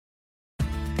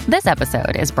This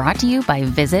episode is brought to you by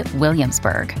Visit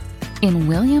Williamsburg. In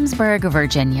Williamsburg,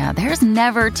 Virginia, there's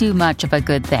never too much of a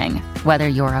good thing. Whether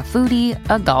you're a foodie,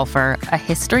 a golfer, a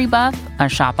history buff, a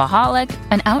shopaholic,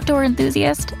 an outdoor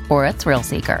enthusiast, or a thrill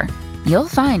seeker, you'll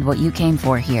find what you came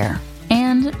for here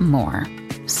and more.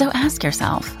 So ask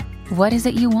yourself, what is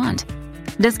it you want?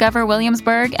 Discover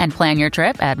Williamsburg and plan your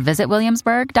trip at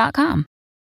visitwilliamsburg.com.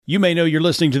 You may know you're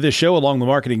listening to this show along the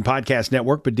Marketing Podcast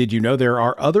Network, but did you know there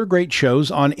are other great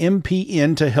shows on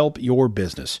MPN to help your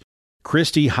business?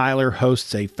 Christy Heiler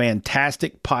hosts a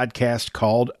fantastic podcast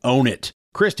called Own It.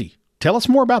 Christy, tell us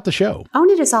more about the show. Own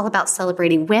It is all about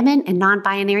celebrating women and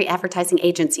non-binary advertising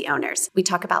agency owners. We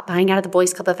talk about buying out of the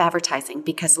Boys Club of Advertising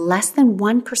because less than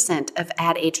 1% of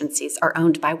ad agencies are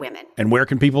owned by women. And where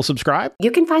can people subscribe?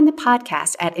 You can find the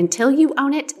podcast at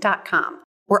untilyouownit.com.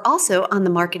 We're also on the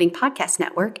Marketing Podcast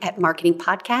Network at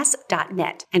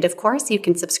marketingpodcast.net. And of course, you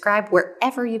can subscribe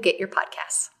wherever you get your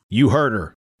podcasts. You heard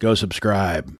her. Go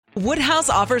subscribe. Woodhouse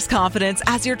offers confidence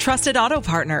as your trusted auto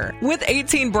partner. With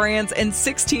 18 brands and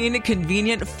 16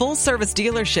 convenient full-service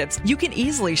dealerships, you can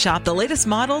easily shop the latest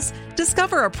models,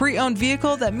 discover a pre-owned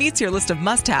vehicle that meets your list of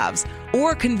must-haves,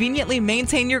 or conveniently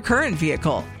maintain your current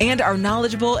vehicle. And our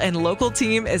knowledgeable and local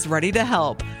team is ready to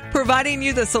help, providing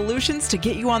you the solutions to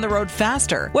get you on the road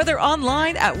faster, whether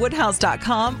online at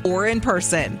woodhouse.com or in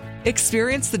person.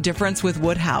 Experience the difference with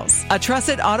Woodhouse, a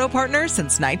trusted auto partner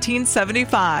since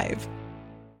 1975.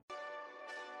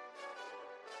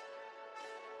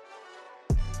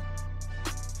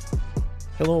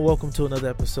 Hello and welcome to another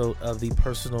episode of the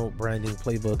Personal Branding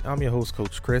Playbook. I'm your host,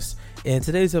 Coach Chris. In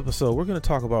today's episode, we're going to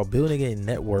talk about building a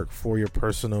network for your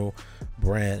personal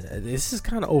brand. This is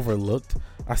kind of overlooked.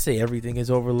 I say everything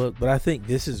is overlooked, but I think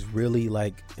this is really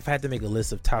like, if I had to make a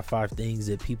list of top 5 things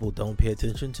that people don't pay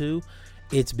attention to,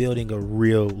 it's building a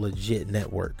real legit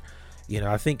network. You know,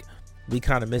 I think we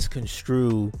kind of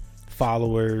misconstrue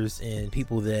followers and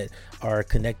people that are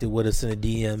connected with us in a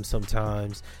DM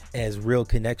sometimes as real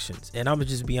connections. And I'm gonna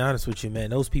just be honest with you, man,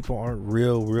 those people aren't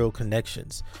real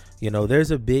connections. You know,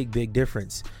 there's a big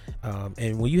difference.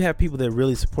 And when you have people that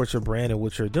really support your brand and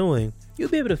what you're doing, you'll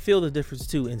be able to feel the difference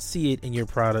too and see it in your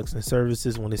products and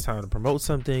services when it's time to promote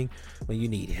something, when you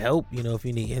need help, you know, if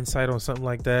you need insight on something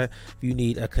like that, if you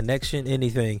need a connection,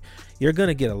 anything, you're going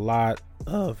to get a lot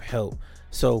of help.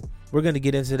 So we're going to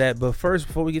get into that. But first,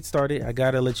 before we get started, I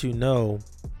got to let you know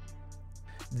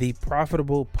the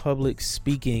Profitable Public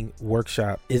Speaking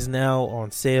Workshop is now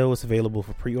on sale. It's available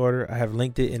for pre-order. I have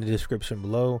linked it in the description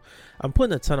below. I'm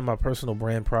putting a ton of my personal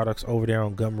brand products over there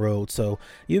on Gumroad, so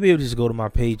you'll be able to just go to my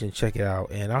page and check it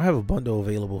out. And I'll have a bundle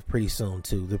available pretty soon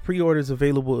too. The pre-order is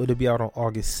available. It'll be out on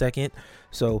August 2nd.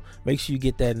 So make sure you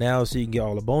get that now so you can get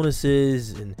all the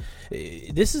bonuses. And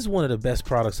this is one of the best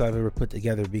products I've ever put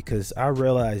together because I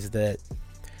realized that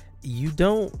you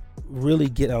don't really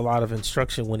get a lot of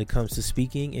instruction when it comes to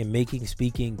speaking and making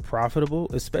speaking profitable,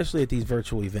 especially at these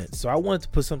virtual events. So I wanted to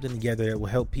put something together that will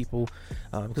help people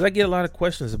because I get a lot of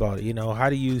questions about it. You know, how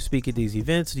do you speak at these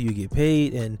events? Do you get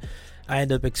paid? And I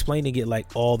end up explaining it like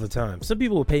all the time. Some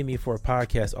people will pay me for a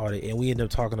podcast audit and we end up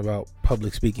talking about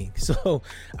public speaking. So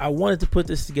I wanted to put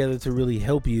this together to really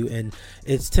help you, and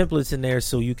it's templates in there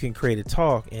so you can create a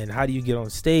talk and how do you get on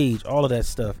stage, all of that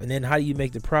stuff. And then how do you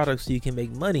make the product so you can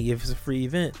make money if it's a free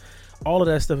event? All of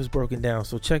that stuff is broken down.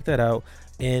 So check that out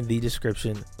in the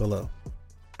description below.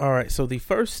 All right. So the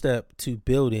first step to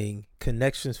building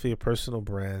connections for your personal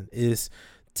brand is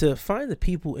to find the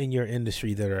people in your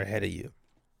industry that are ahead of you.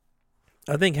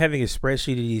 I think having a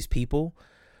spreadsheet of these people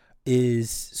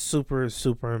is super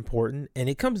important, and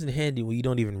it comes in handy when you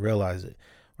don't even realize it,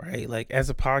 right? Like as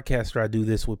a podcaster, I do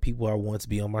this with people I want to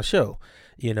be on my show,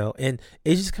 you know, and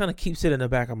it just kind of keeps it in the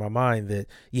back of my mind that,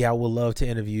 yeah, I would love to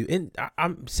interview. And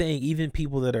I'm saying even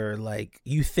people that are like,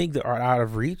 you think that are out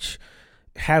of reach,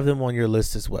 have them on your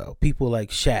list as well. People like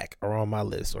Shaq are on my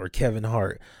list, or Kevin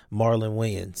Hart, Marlon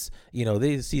Wayans. You know,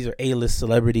 these are A-list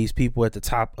celebrities, people at the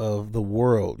top of the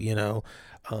world, you know.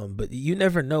 But you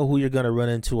never know who you're going to run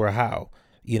into or how.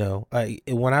 You know,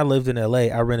 when I lived in LA,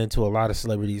 I ran into a lot of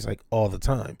celebrities like all the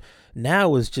time.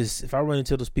 Now it's just, if I run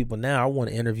into those people now, I want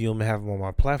to interview them and have them on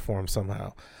my platform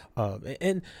somehow.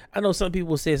 And I know some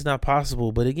people say it's not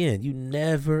possible, but again, you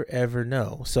never, ever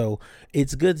know. So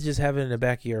it's good to just have it in the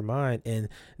back of your mind. And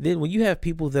then when you have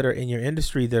people that are in your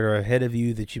industry that are ahead of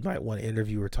you that you might want to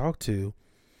interview or talk to,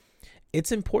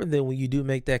 it's important that when you do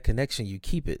make that connection, you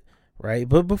keep it, right?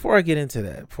 But before I get into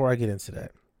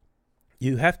that,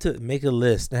 you have to make a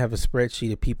list and have a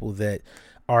spreadsheet of people that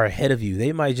are ahead of you.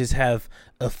 They might just have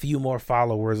a few more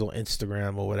followers on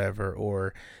Instagram or whatever,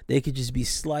 or they could just be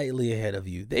slightly ahead of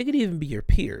you. They could even be your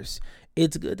peers.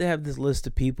 it's good to have this list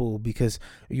of people because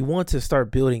you want to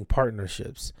start building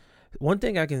partnerships. One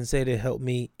thing I can say that helped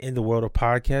me in the world of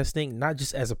podcasting, not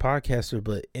just as a podcaster,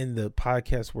 but in the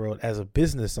podcast world as a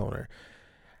business owner,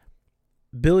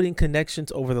 building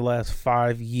connections over the last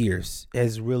 5 years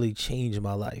has really changed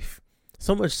my life.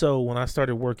 So much so when I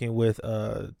started working with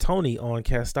Tony on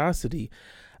Castosity,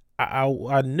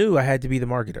 I knew I had to be the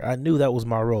marketer. I knew that was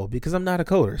my role because I'm not a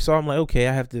coder. So I'm like, okay,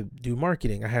 I have to do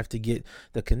marketing. I have to get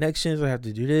the connections. I have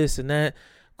to do this and that.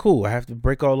 Cool. I have to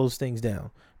break all those things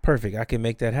down. Perfect. I can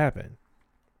make that happen.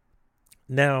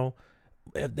 Now,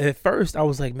 at first I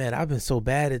was like, man, I've been so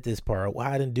bad at this part. Well,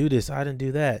 I didn't do this. I didn't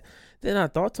do that. Then I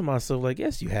thought to myself, like,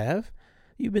 yes, you have.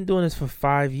 You've been doing this for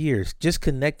 5 years, just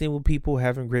connecting with people,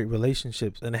 having great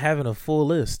relationships, and having a full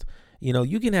list. You know,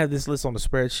 you can have this list on a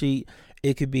spreadsheet.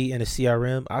 It could be in a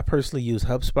CRM. I personally use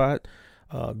HubSpot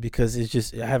because it's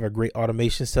just, I have a great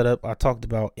automation setup. I talked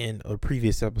about in a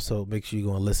previous episode. Make sure you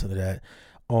go and listen to that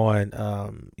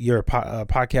on your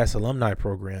podcast alumni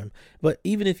program. But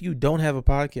even if you don't have a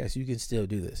podcast, you can still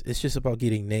do this. It's just about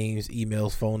getting names,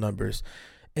 emails, phone numbers,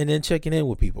 and then checking in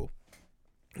with people.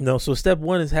 No, so step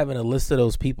one is having a list of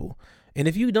those people. And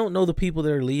if you don't know the people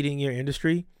that are leading your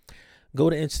industry, go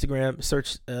to Instagram,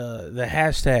 search the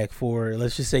hashtag for,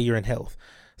 let's just say you're in health.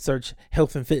 Search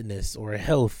health and fitness or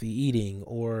healthy eating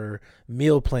or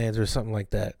meal plans or something like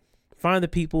that. Find the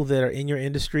people that are in your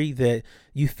industry that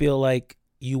you feel like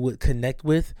you would connect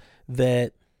with.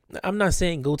 That I'm not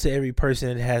saying go to every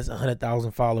person that has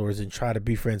 100,000 followers and try to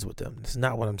be friends with them. That's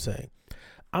not what I'm saying.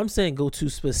 I'm saying go to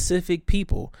specific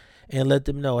people and let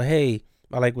them know, hey,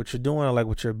 I like what you're doing. I like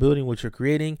what you're building, what you're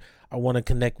creating. I want to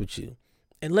connect with you.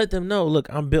 And let them know, look,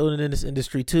 I'm building in this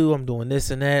industry too. I'm doing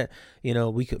this and that. You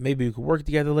know, maybe we could work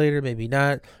together later, maybe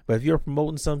not. But if you're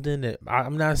promoting something that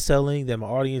I'm not selling, that my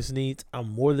audience needs, I'm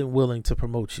more than willing to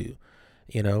promote you.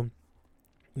 You know,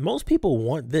 most people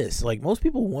want this. Like, most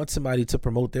people want somebody to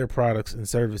promote their products and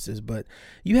services, but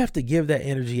you have to give that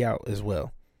energy out as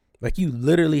well. Like, you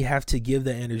literally have to give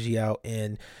that energy out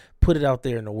and put it out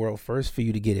there in the world first for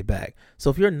you to get it back. So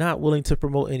if you're not willing to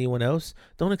promote anyone else,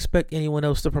 don't expect anyone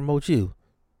else to promote you.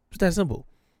 It's that simple.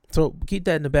 So keep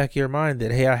that in the back of your mind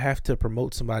that, hey, I have to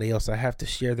promote somebody else. I have to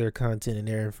share their content and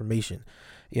their information.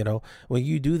 You know, when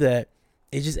you do that,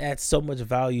 it just adds so much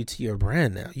value to your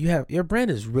brand. Now your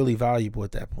brand is really valuable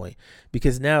at that point,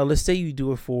 because now let's say you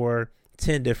do it for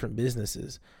 10 different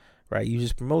businesses, right? You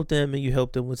just promote them and you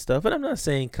help them with stuff. And I'm not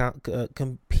saying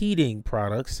competing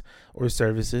products or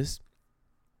services,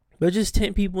 but just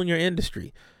 10 people in your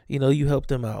industry, you know, you help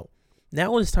them out.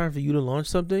 Now when it's time for you to launch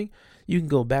something, you can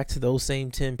go back to those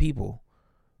same 10 people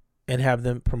and have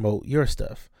them promote your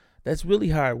stuff. That's really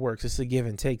how it works. It's a give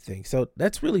and take thing. So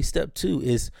that's really step 2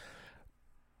 is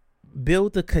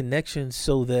build the connection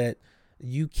so that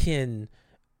you can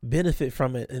benefit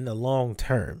from it in the long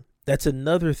term. That's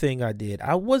another thing I did.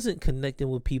 I wasn't connecting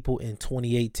with people in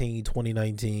 2018,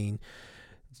 2019,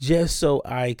 just so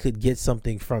I could get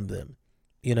something from them,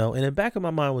 you know, and in the back of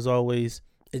my mind was always,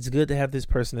 it's good to have this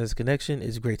person as a connection.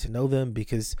 It's great to know them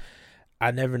because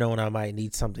I never know when I might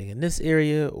need something in this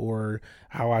area or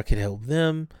how I could help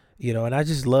them, you know, and I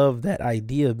just love that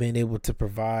idea of being able to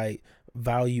provide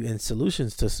value and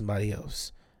solutions to somebody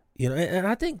else, you know, and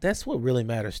I think that's what really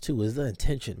matters too, is the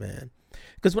intention, man.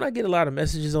 Because when I get a lot of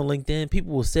messages on LinkedIn,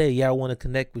 people will say, yeah, I want to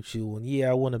connect with you. And yeah,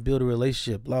 I want to build a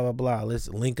relationship, blah, blah, blah. Let's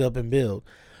link up and build.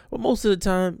 But most of the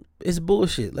time, it's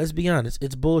bullshit. Let's be honest.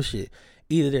 It's bullshit.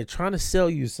 Either they're trying to sell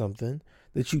you something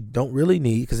that you don't really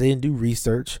need because they didn't do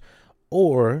research,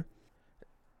 or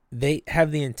they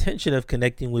have the intention of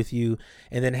connecting with you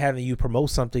and then having you promote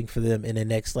something for them in the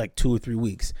next like 2 or 3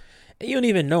 weeks. And you don't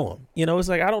even know them. You know, it's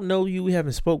like, I don't know you. We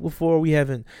haven't spoke before. We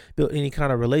haven't built any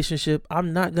kind of relationship.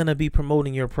 I'm not going to be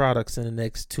promoting your products in the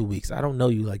next 2 weeks. I don't know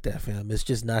you like that, fam. It's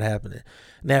just not happening.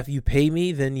 Now, if you pay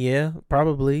me, then yeah,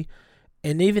 probably.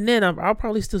 And even then, I'll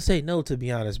probably still say no, to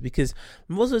be honest, because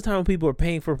most of the time when people are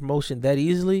paying for promotion that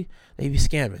easily, they be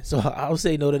scamming. So I'll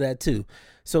say no to that too.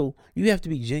 So you have to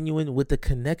be genuine with the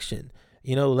connection.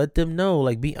 You know, let them know,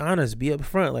 like, be honest, be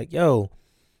upfront, like, yo,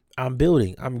 I'm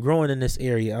building, I'm growing in this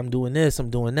area. I'm doing this, I'm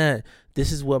doing that.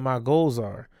 This is what my goals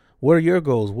are. What are your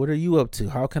goals? What are you up to?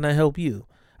 How can I help you?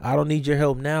 I don't need your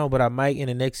help now, but I might in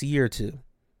the next year or two.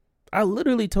 I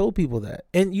literally told people that.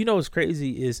 And you know what's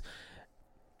crazy is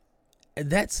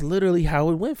that's literally how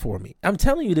it went for me. I'm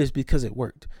telling you this because it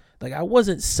worked. Like, I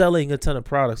wasn't selling a ton of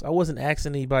products. I wasn't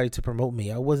asking anybody to promote me.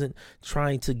 I wasn't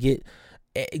trying to get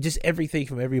just everything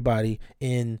from everybody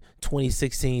in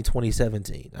 2016,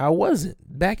 2017. I wasn't.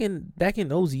 Back in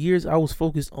those years, I was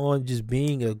focused on just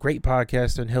being a great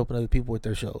podcaster and helping other people with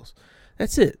their shows.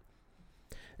 That's it.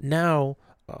 Now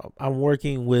I'm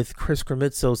working with Chris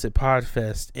Kremitzos at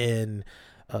Podfest and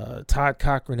Todd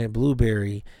Cochran at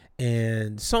Blueberry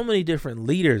and so many different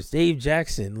leaders, Dave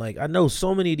Jackson. Like, I know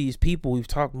so many of these people. We've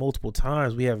talked multiple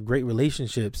times. We have great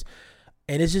relationships,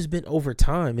 and it's just been over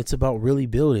time. It's about really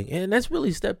building. And that's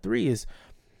really step 3 is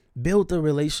build the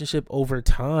relationship over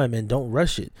time and don't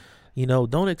rush it.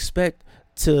 Don't expect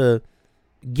to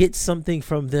get something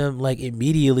from them like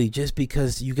immediately just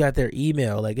because you got their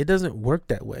email. Like, it doesn't work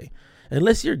that way.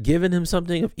 Unless you're giving them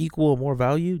something of equal or more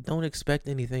value, don't expect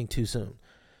anything too soon.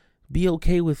 Be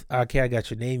okay with, okay, I got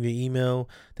your name, your email.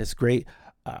 That's great.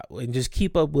 And just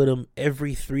keep up with them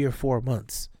every 3 or 4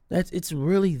 months. It's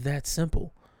really that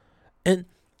simple. And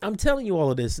I'm telling you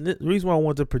all of this. And the reason why I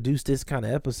want to produce this kind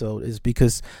of episode is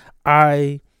because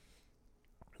I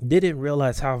didn't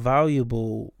realize how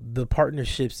valuable the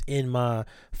partnerships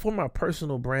for my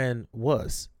personal brand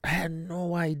was. I had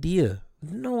no idea.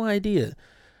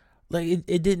 Like,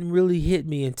 it didn't really hit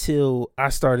me until I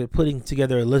started putting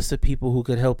together a list of people who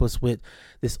could help us with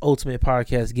this Ultimate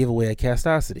Podcast giveaway at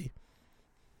Castosity.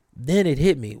 Then it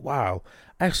hit me. Wow.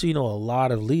 I actually know a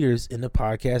lot of leaders in the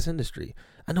podcast industry.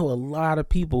 I know a lot of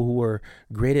people who are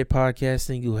great at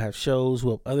podcasting, who have shows,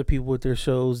 who have other people with their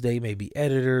shows. They may be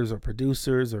editors or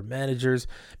producers or managers,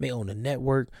 may own a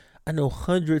network. I know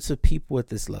hundreds of people at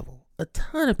this level, a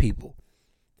ton of people.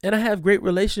 And I have great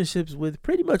relationships with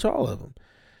pretty much all of them.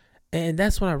 And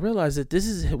that's when I realized that this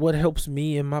is what helps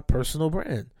me in my personal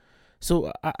brand.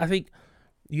 So I think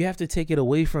you have to take it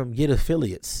away from get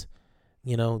affiliates.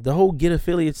 The whole get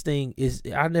affiliates thing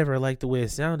I never liked the way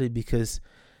it sounded because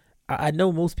I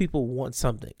know most people want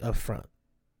something up front.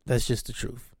 That's just the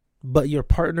truth. But your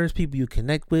partners, people you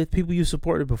connect with, people you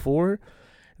supported before,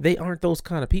 they aren't those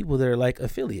kind of people that are like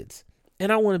affiliates. And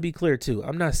I want to be clear too.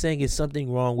 I'm not saying it's something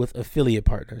wrong with affiliate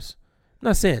partners. I'm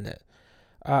not saying that.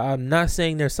 I'm not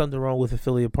saying there's something wrong with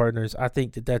affiliate partners. I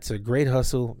think that that's a great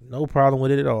hustle. No problem with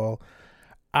it at all.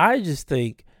 I just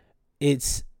think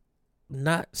it's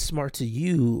not smart to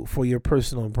you for your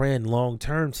personal brand long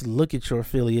term to look at your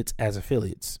affiliates as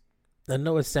affiliates. I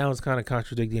know it sounds kind of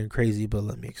contradictory and crazy, but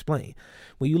let me explain.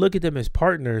 When you look at them as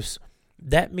partners,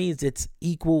 that means it's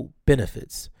equal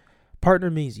benefits. Partner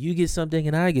means you get something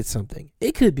and I get something.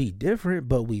 It could be different,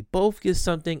 but we both get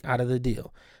something out of the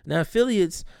deal. Now,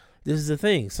 affiliates, this is the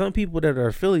thing. Some people that are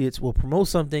affiliates will promote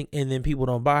something and then people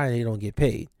don't buy and they don't get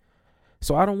paid.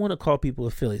 So I don't want to call people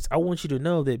affiliates. I want you to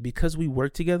know that because we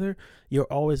work together, you're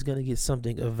always going to get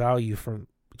something of value from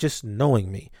just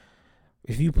knowing me.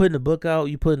 If you putting a book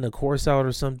out, you putting a course out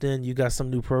or something, you got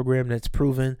some new program that's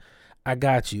proven, I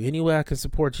got you. Any way I can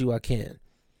support you, I can.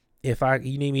 If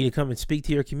you need me to come and speak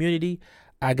to your community,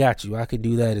 I got you. I can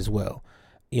do that as well.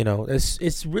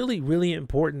 It's really, really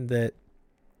important that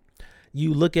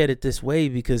you look at it this way,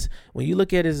 because when you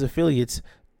look at it as affiliates,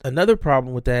 another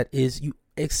problem with that is you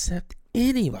accept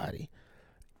anybody.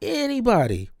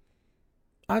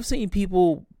 I've seen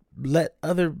people let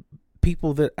other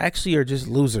people that actually are just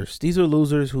losers. These are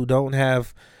losers who don't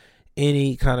have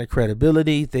any kind of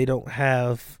credibility. They don't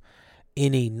have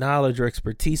any knowledge or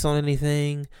expertise on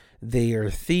anything. They are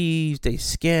thieves. They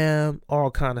scam,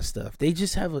 all kind of stuff. They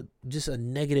just have a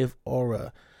negative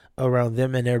aura around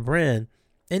them and their brand.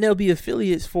 And they'll be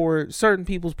affiliates for certain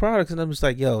people's products. And I'm just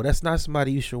like, yo, that's not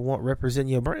somebody you should want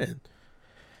representing your brand.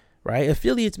 Right?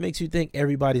 Affiliates makes you think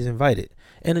everybody's invited.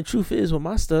 And the truth is, with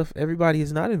my stuff, everybody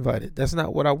is not invited. That's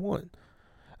not what I want.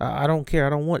 I don't care.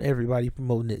 I don't want everybody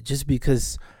promoting it just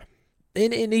because.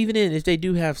 And even if they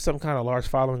do have some kind of large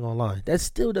following online, that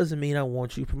still doesn't mean I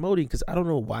want you promoting, because I don't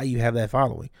know why you have that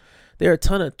following. There are a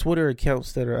ton of Twitter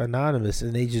accounts that are anonymous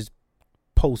and they just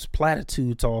post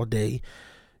platitudes all day.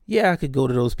 Yeah, I could go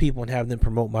to those people and have them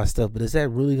promote my stuff, but is that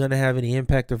really going to have any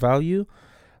impact or value?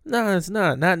 No, it's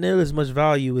not. Not nearly as much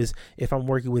value as if I'm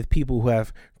working with people who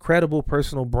have credible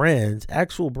personal brands,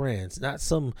 actual brands, not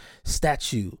some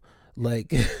statue.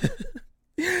 Like,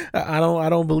 I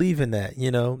don't believe in that.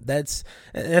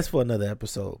 That's for another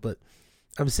episode. But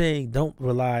I'm saying don't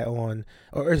rely on,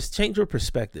 or change your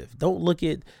perspective. Don't look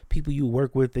at people you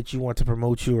work with that you want to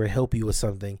promote you or help you with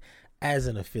something as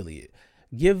an affiliate.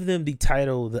 Give them the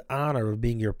title, the honor of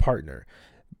being your partner.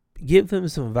 Give them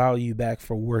some value back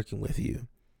for working with you.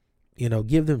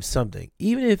 Give them something.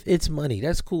 Even if it's money,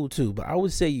 that's cool too. But I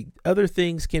would say other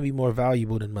things can be more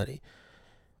valuable than money.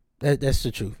 That's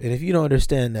the truth. And if you don't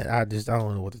understand that, I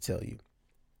don't know what to tell you.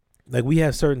 Like, we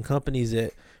have certain companies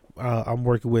that I'm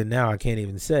working with now, I can't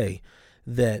even say,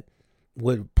 that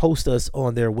would post us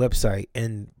on their website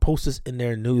and post us in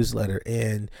their newsletter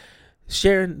and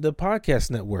share the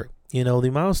podcast network. The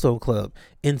Milestone Club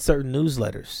in certain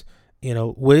newsletters.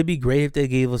 Would it be great if they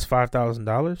gave us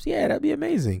 $5,000? Yeah, that'd be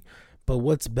amazing. But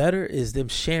what's better is them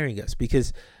sharing us,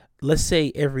 because let's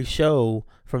say every show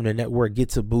from the network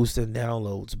gets a boost in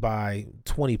downloads by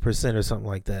 20% or something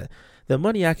like that. The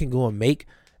money I can go and make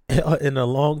in the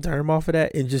long term off of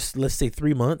that in just, let's say,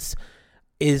 3 months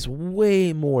is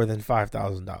way more than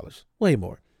 $5,000, way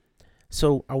more.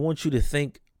 So I want you to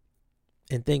think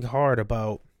hard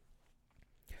about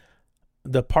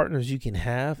the partners you can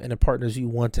have and the partners you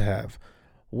want to have.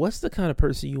 What's the kind of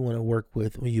person you want to work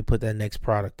with when you put that next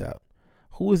product out?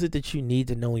 Who is it that you need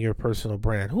to know in your personal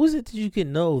brand? Who is it that you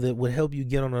can know that would help you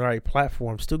get on the right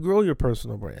platforms to grow your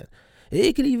personal brand?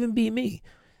 It could even be me.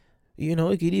 It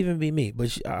could even be me.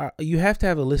 But you have to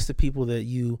have a list of people that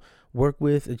you work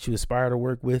with, that you aspire to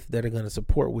work with, that are going to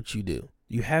support what you do.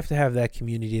 You have to have that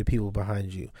community of people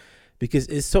behind you, because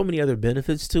there's so many other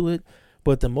benefits to it.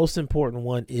 But the most important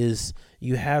one is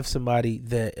you have somebody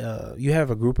that you have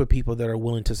a group of people that are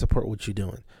willing to support what you're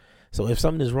doing. So if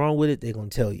something is wrong with it, they're going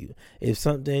to tell you. If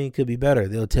something could be better,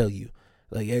 they'll tell you.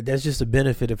 Like, that's just a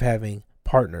benefit of having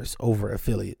partners over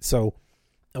affiliates. So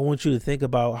I want you to think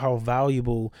about how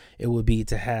valuable it would be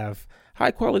to have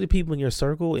high quality people in your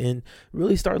circle, and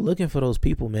really start looking for those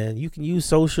people, man. You can use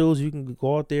socials. You can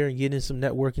go out there and get in some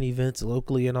networking events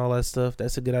locally and all that stuff.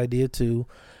 That's a good idea too.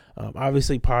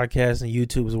 Obviously, podcasts and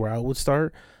YouTube is where I would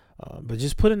start. But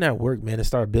just put in that work, man, and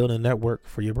start building a network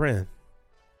for your brand.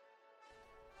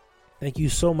 Thank you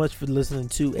so much for listening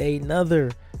to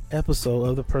another episode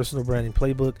of the Personal Branding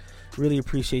Playbook. Really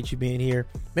appreciate you being here.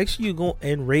 Make sure you go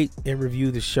and rate and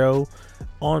review the show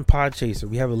on Podchaser.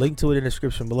 We have a link to it in the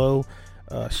description below.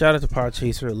 Shout out to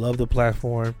Podchaser. Love the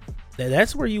platform.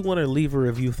 That's where you want to leave a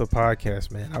review for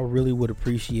podcast, man. I really would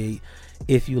appreciate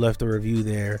if you left a review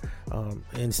there.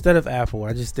 Instead of Apple,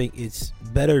 I just think it's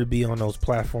better to be on those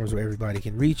platforms where everybody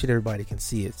can reach it, everybody can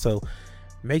see it. So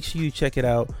make sure you check it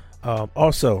out.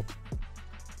 Also,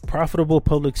 Profitable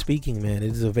Public Speaking, man,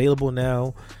 it is available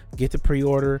now. Get the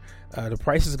pre-order. The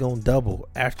price is going to double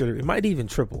after, it might even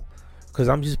triple, because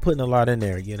I'm just putting a lot in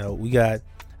there. We got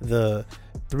the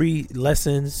 3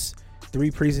 lessons,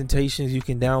 3 presentations. You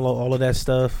can download all of that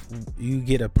stuff. You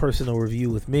get a personal review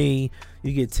with me.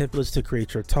 You get templates to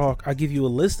create your talk. I give you a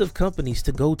list of companies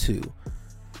to go to,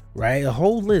 right? A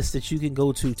whole list that you can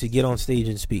go to get on stage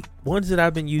and speak. Ones that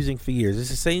I've been using for years. It's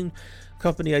the same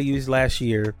company I used last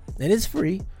year, and it's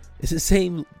free. It's the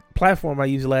same platform I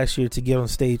used last year to get on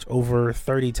stage over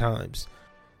 30 times.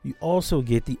 You also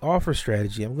get the offer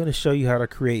strategy. I'm going to show you how to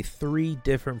create 3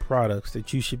 different products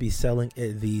that you should be selling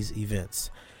at these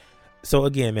events. So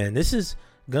again, man, this is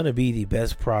going to be the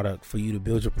best product for you to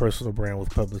build your personal brand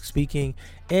with public speaking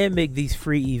and make these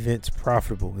free events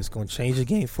profitable. It's going to change the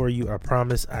game for you. I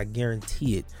promise. I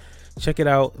guarantee it. Check it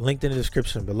out. Linked in the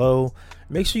description below.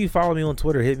 Make sure you follow me on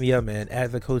Twitter. Hit me up, man,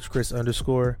 at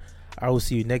 @thecoachchris_. I will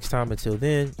see you next time. Until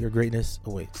then, your greatness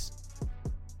awaits.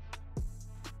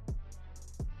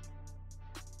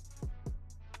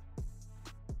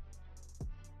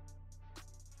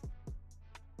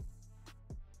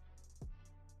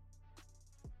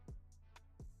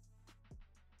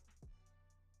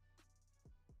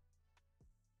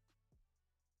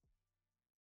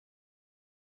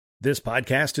 This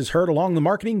podcast is heard along the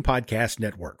Marketing Podcast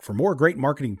Network. For more great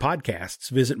marketing podcasts,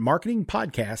 visit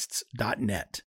marketingpodcasts.net.